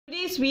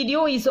Today's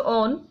video is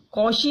on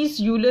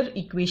Cauchy-Euler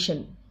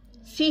equation.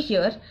 See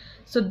here,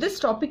 so this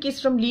topic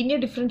is from linear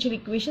differential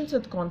equations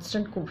with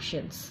constant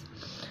coefficients.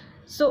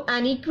 So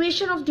an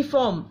equation of the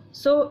form,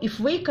 so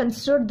if we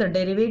consider the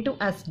derivative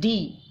as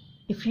d,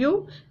 if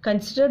you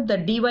consider the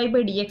dy by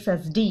dx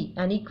as d,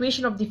 an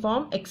equation of the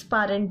form x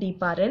power n d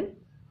power n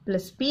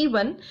plus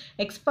p1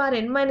 x power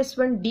n minus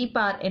 1 d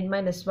power n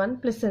minus 1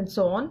 plus and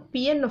so on,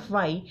 pn of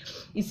y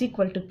is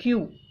equal to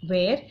q,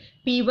 where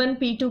p1,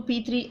 p2,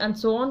 p3 and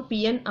so on,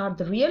 pn are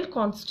the real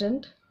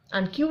constant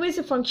and q is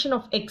a function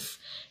of x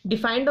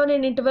defined on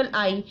an interval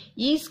I,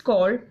 is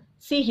called,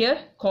 see here,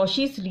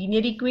 Cauchy's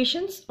linear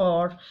equations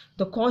or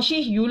the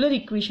Cauchy-Euler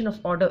equation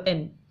of order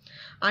n,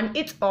 and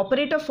its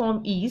operator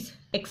form is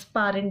x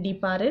power n d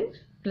power n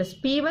plus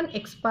p1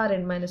 x power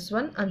n minus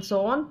 1 and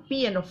so on,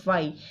 pn of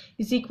y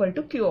is equal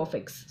to q of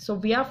x. So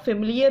we are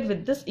familiar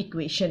with this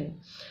equation.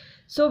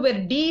 So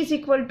where d is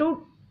equal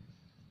to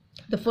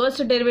the first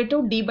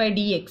derivative d by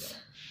dx.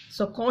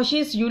 So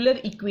Cauchy's Euler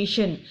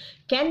equation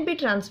can be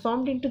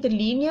transformed into the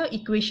linear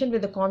equation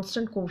with the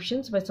constant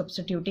coefficients by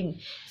substituting.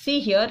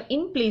 See here,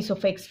 in place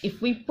of x, if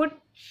we put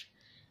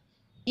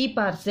e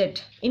power z,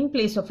 in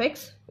place of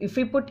x, if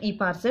we put e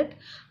power z,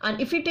 and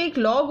if we take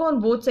log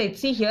on both sides,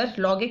 see here,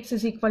 log x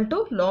is equal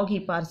to log e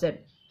power z.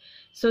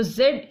 So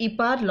z e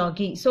power log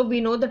e. So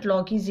we know that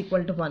log e is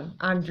equal to 1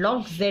 and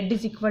log z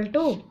is equal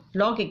to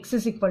log x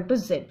is equal to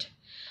z.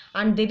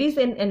 And there is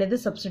another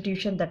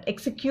substitution that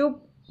x cube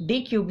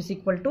d cube is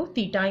equal to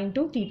theta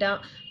into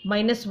theta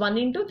minus 1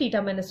 into theta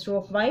minus 2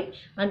 of y,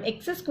 and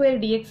x square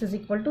dx is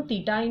equal to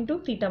theta into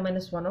theta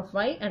minus 1 of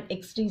y, and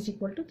xt is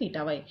equal to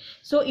theta y.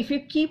 So if you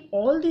keep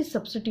all these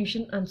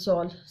substitution and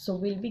solve, so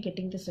we'll be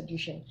getting the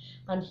solution.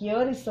 And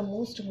here is the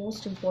most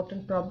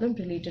important problem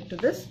related to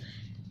this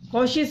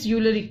Cauchy's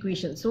Euler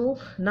equation. So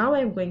now I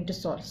am going to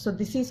solve. So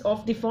this is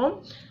of the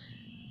form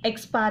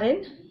x power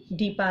n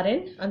d power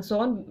n and so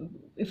on.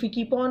 If we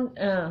keep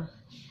on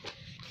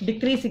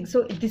decreasing,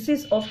 so this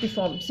is of the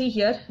form, see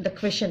here the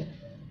question,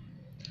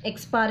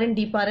 x power n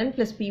d power n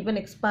plus p1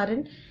 x power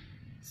n,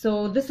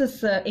 so this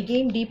is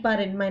again d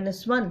power n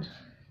minus 1,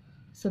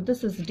 so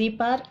this is d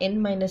power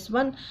n minus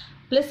 1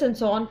 plus and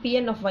so on,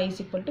 pn of y is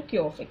equal to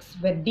q of x,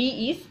 where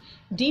d is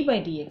d by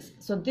dx.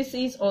 So this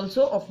is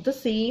also of the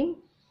same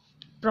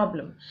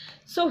problem.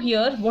 So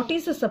here what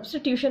is the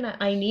substitution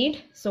I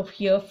need? So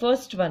here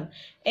first one,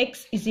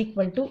 x is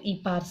equal to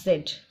e power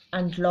z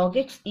and log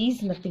x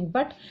is nothing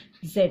but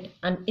z,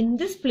 and in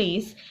this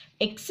place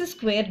x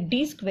square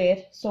d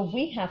square, so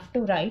we have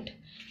to write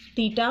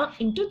theta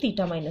into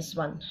theta minus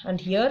 1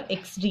 and here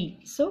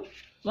xd, so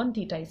 1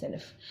 theta is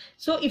enough.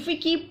 So if we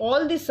keep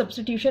all this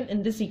substitution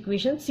in this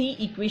equation, see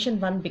equation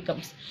 1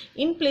 becomes,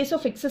 in place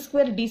of x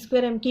square d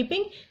square I am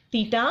keeping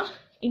theta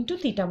into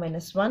theta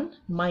minus 1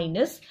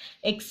 minus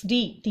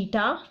xd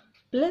theta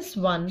plus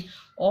 1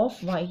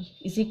 of y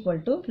is equal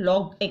to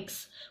log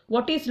x.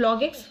 What is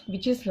log x?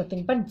 Which is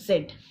nothing but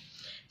z.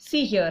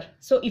 See here,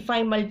 so if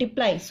I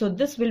multiply, so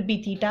this will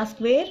be theta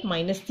square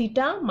minus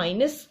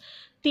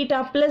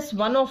theta plus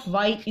 1 of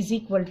y is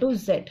equal to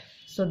z.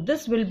 So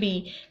this will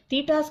be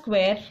theta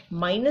square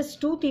minus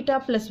 2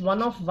 theta plus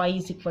 1 of y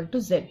is equal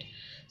to z.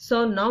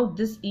 So now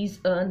this is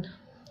an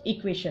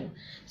equation.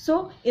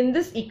 So in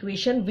this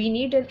equation we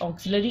need an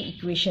auxiliary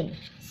equation.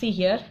 See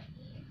here,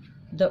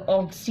 the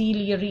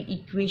auxiliary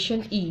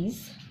equation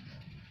is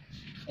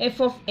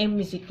f of m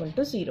is equal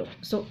to 0.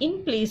 So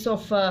in place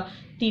of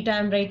theta I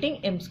am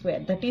writing m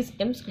square, that is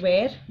m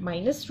square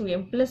minus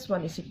 2m plus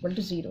 1 is equal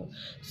to 0.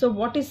 So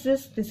what is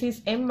this? This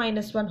is m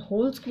minus 1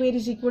 whole square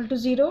is equal to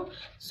 0.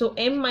 So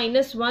m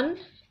minus 1,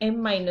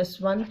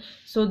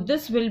 so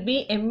this will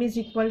be m is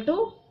equal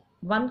to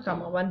 1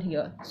 comma 1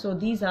 here. So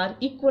these are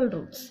equal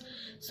roots.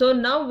 So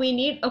now we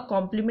need a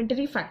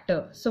complementary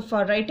factor. So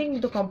for writing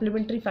the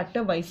complementary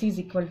factor, yc is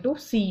equal to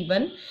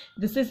c1.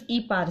 This is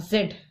e power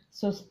z.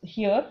 So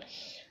here,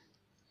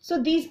 so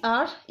these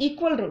are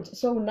equal roots.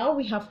 So now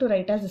we have to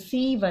write as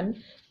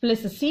c1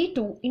 plus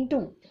c2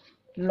 into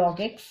log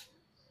x.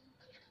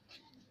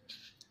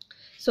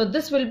 So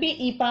this will be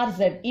e power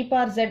z. E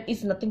power z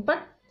is nothing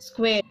but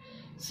square.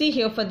 See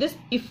here, for this,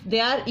 if they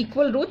are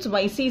equal roots,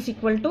 yc is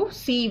equal to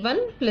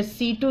c1 plus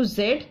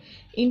c2z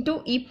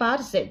into e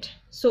power z.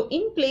 So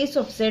in place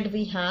of z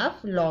we have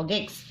log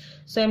x.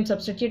 So I am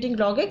substituting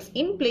log x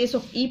in place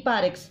of e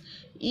power x.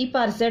 E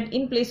power z,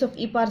 in place of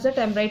e power z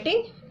I am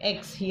writing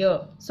x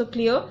here. So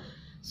clear?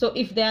 So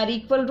if they are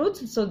equal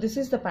roots, so this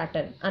is the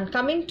pattern. And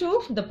coming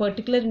to the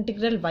particular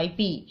integral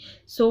yp,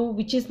 so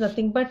which is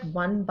nothing but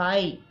 1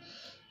 by.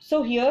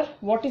 So here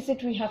what is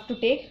it we have to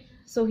take?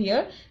 So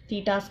here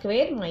theta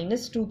square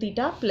minus 2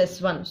 theta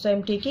plus 1. So I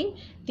am taking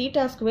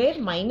theta square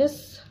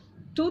minus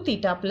 2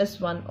 theta plus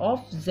 1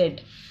 of z.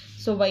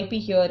 So yp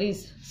here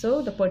is,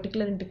 so the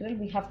particular integral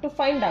we have to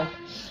find out.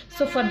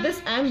 So for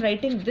this I am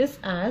writing this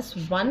as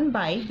 1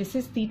 by, this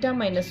is theta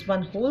minus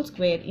 1 whole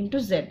square into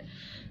z.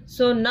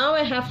 So now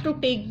I have to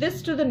take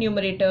this to the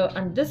numerator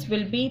and this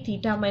will be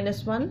theta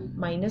minus 1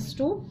 minus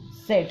 2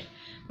 z.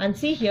 And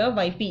see here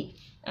yp,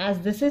 as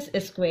this is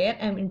a square,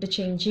 I am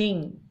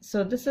interchanging.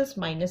 So this is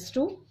minus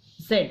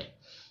 2z.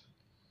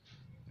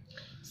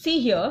 See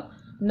here,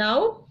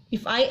 now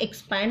if I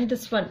expand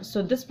this one,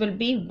 so this will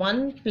be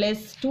 1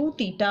 plus 2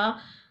 theta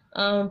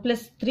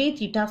plus 3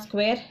 theta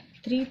square,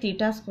 3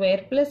 theta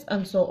square plus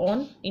and so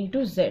on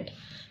into z.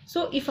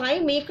 So if I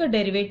make a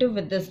derivative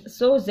with this,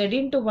 so z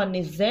into 1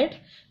 is z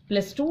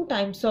plus 2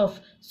 times of,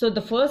 so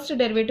the first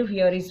derivative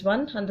here is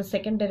 1 and the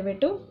second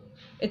derivative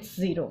it's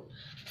 0.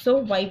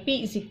 So yp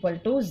is equal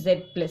to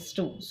z plus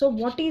 2. So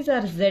what is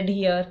our z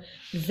here?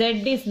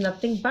 Z is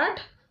nothing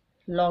but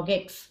log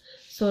x.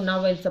 So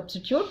now I'll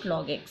substitute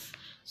log x.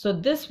 So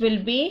this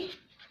will be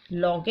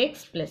log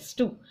x plus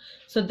 2.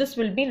 So this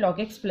will be log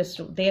x plus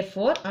 2.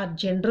 Therefore, our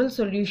general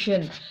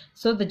solution,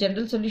 so the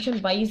general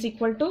solution y is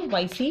equal to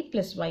yc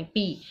plus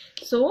yp.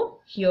 So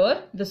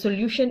here the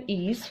solution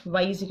is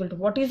y is equal to,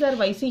 what is our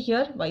yc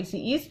here?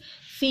 Yc is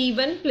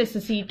c1 plus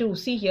c2.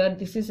 See here,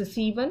 this is a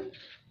c1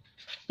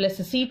 plus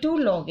a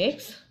c2 log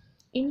x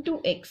into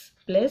x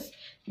plus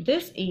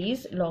this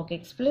is log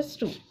x plus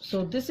 2.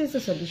 So this is the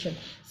solution,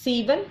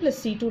 c1 plus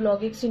c2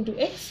 log x into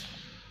x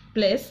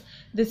plus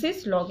this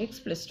is log x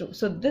plus 2.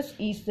 So this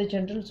is the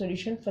general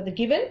solution for the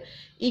given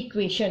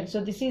equation.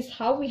 So this is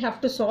how we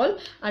have to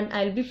solve, and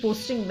I'll be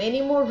posting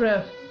many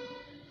more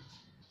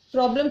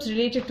problems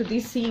related to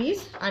this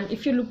series. And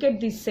if you look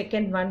at this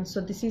second one,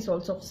 so this is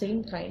also of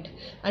same kind,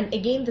 and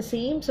again the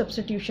same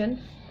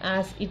substitution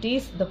as it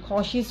is the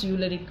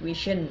Cauchy-Euler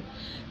equation.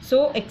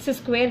 So x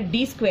square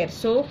d square,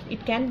 so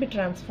it can be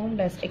transformed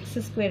as x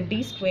square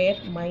d square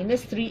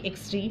minus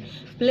 3x3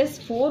 plus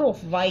 4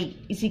 of y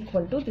is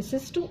equal to, this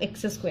is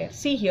 2x square.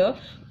 See here,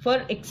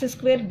 for x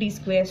square d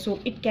square, so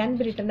it can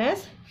be written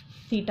as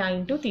theta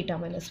into theta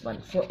minus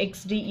 1. For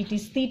xd it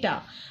is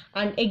theta,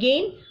 and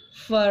again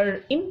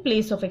for in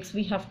place of x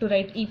we have to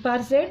write e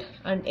power z,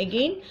 and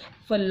again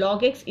for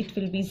log x it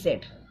will be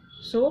z.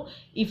 So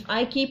if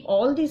I keep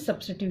all these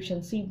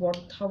substitutions, see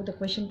how the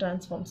question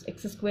transforms,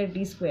 x square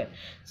d square.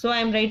 So I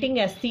am writing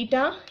as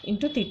theta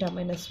into theta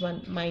minus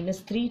 1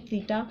 minus 3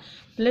 theta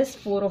plus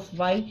 4 of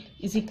y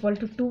is equal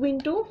to 2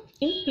 into,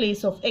 in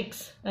place of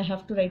x I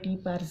have to write e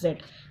power z.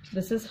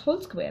 This is whole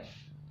square.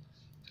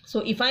 So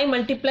if I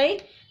multiply,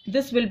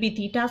 this will be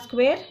theta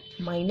square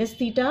minus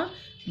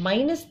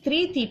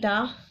 3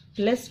 theta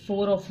plus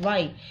 4 of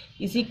y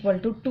is equal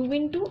to 2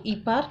 into e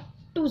power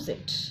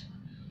 2z.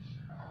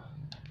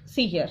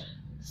 See here,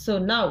 so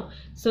now,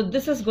 so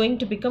this is going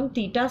to become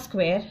theta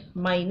square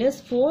minus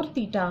 4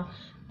 theta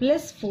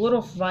plus 4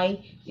 of y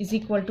is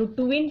equal to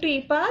 2 into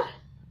e power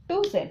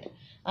 2z.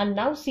 And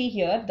now see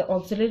here, the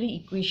auxiliary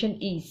equation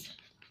is,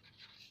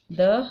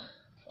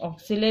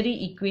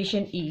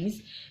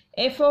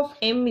 f of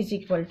m is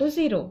equal to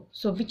 0.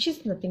 So which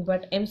is nothing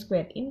but m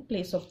square. In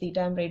place of theta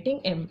I am writing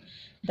m,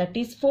 that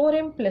is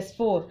 4m plus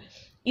 4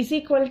 is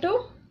equal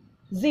to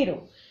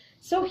 0.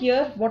 So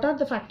here, what are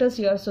the factors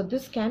here? So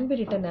this can be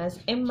written as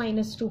m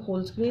minus 2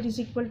 whole square is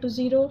equal to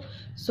 0.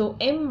 So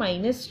m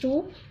minus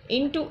 2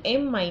 into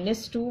m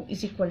minus 2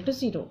 is equal to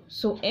 0.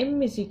 So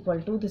m is equal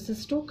to, this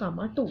is 2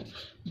 comma 2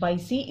 by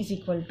c is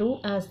equal to,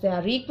 as they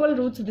are equal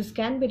roots, this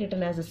can be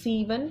written as a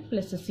c1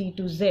 plus a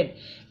c2z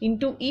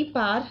into e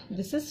power,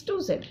 this is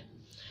 2z.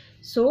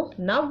 So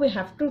now we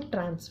have to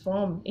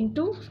transform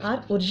into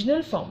our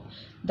original form,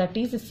 that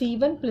is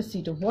c1 plus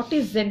c2. What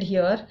is z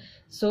here?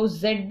 So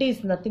z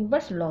is nothing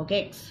but log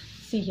x.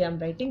 See here I am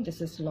writing, this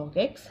is log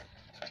x,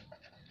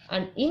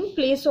 and in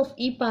place of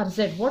e power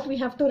z, what we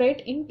have to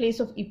write? In place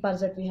of e power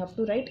z we have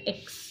to write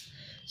x.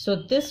 So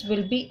this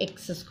will be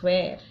x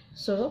square.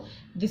 So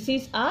this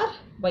is our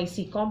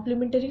yc,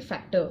 complementary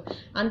factor.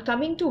 And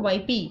coming to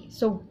yp,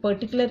 so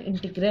particular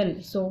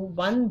integral, so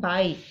 1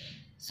 by,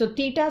 so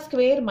theta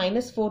square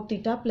minus 4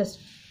 theta plus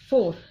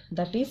 4,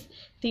 that is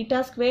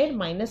theta square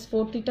minus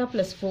 4 theta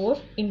plus 4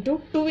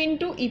 into 2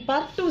 into e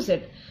power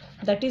 2z,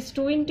 that is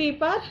 2 into e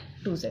power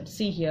 2z.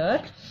 See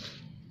here,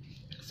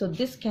 so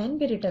this can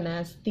be written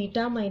as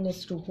theta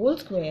minus 2 whole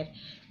square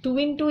 2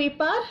 into e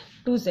power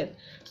 2z.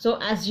 So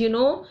as you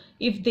know,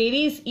 if there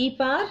is e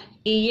power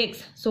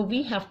ax, so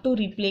we have to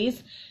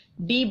replace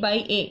d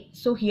by a.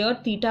 So here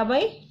theta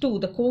by 2,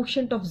 the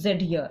quotient of z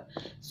here.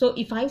 So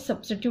if I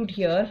substitute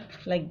here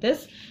like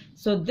this,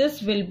 so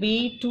this will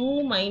be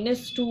 2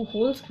 minus 2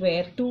 whole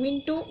square 2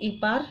 into e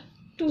power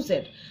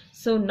 2z.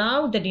 So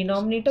now the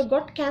denominator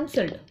got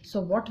cancelled. So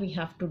what we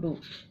have to do?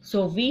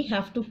 So we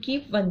have to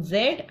keep one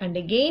z and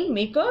again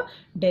make a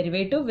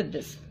derivative with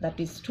this. That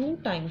is 2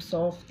 times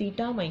of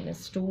theta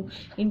minus 2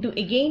 into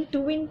again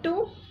 2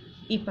 into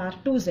e power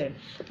 2z.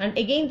 And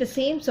again the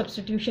same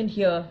substitution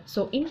here.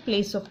 So in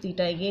place of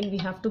theta again we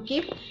have to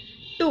keep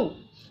 2.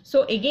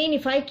 So again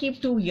if I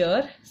keep 2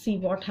 here, see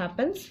what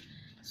happens.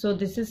 So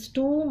this is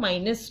 2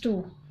 minus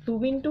 2.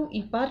 2 into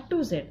e power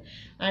 2z,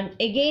 and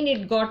again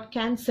it got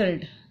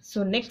cancelled.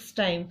 So next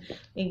time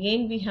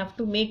again we have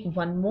to make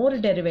one more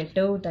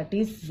derivative, that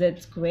is z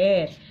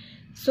square.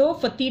 So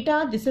for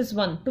theta this is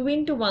 1, 2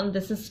 into 1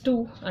 this is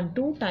 2, and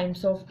 2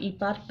 times of e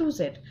power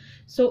 2z.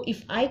 So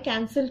if I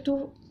cancel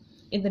 2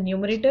 in the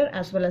numerator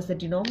as well as the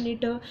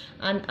denominator,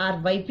 and our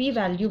yp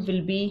value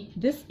will be,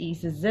 this is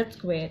z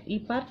square e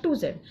power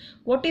 2z.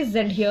 What is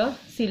z here?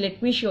 See,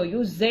 let me show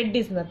you. Z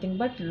is nothing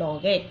but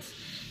log x.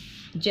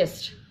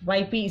 Just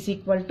yp is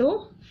equal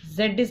to,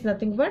 z is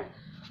nothing but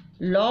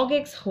log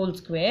x whole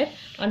square,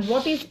 and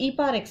what is e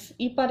power x?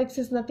 E power x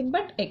is nothing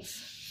but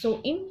x. So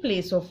in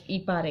place of e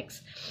power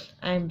x,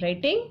 I am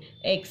writing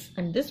x,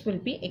 and this will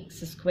be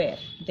x square.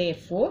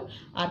 Therefore,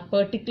 our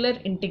particular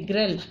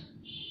integral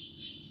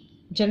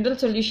general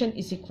solution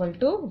is equal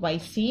to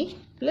yc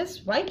plus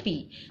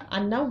yp.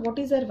 And now what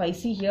is our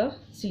yc here?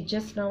 See,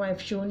 just now I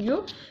have shown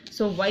you.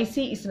 So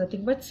yc is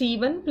nothing but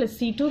c1 plus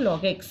c2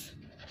 log x.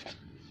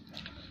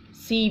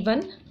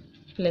 c1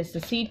 plus the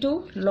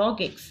c2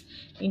 log x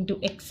into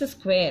x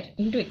square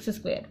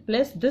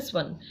plus this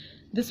one.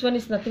 This one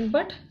is nothing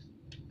but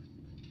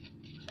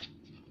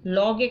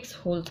log x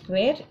whole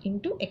square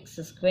into x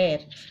square,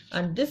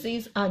 and this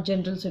is our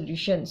general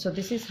solution. So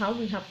this is how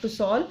we have to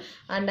solve,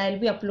 and I'll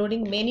be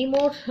uploading many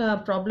more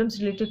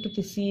problems related to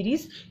this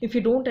series. If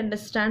you don't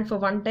understand for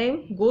one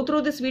time, go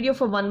through this video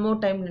for one more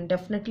time and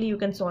definitely you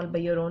can solve by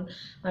your own.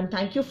 And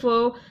thank you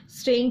for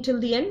staying till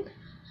the end,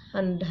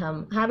 and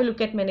have a look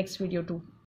at my next video too.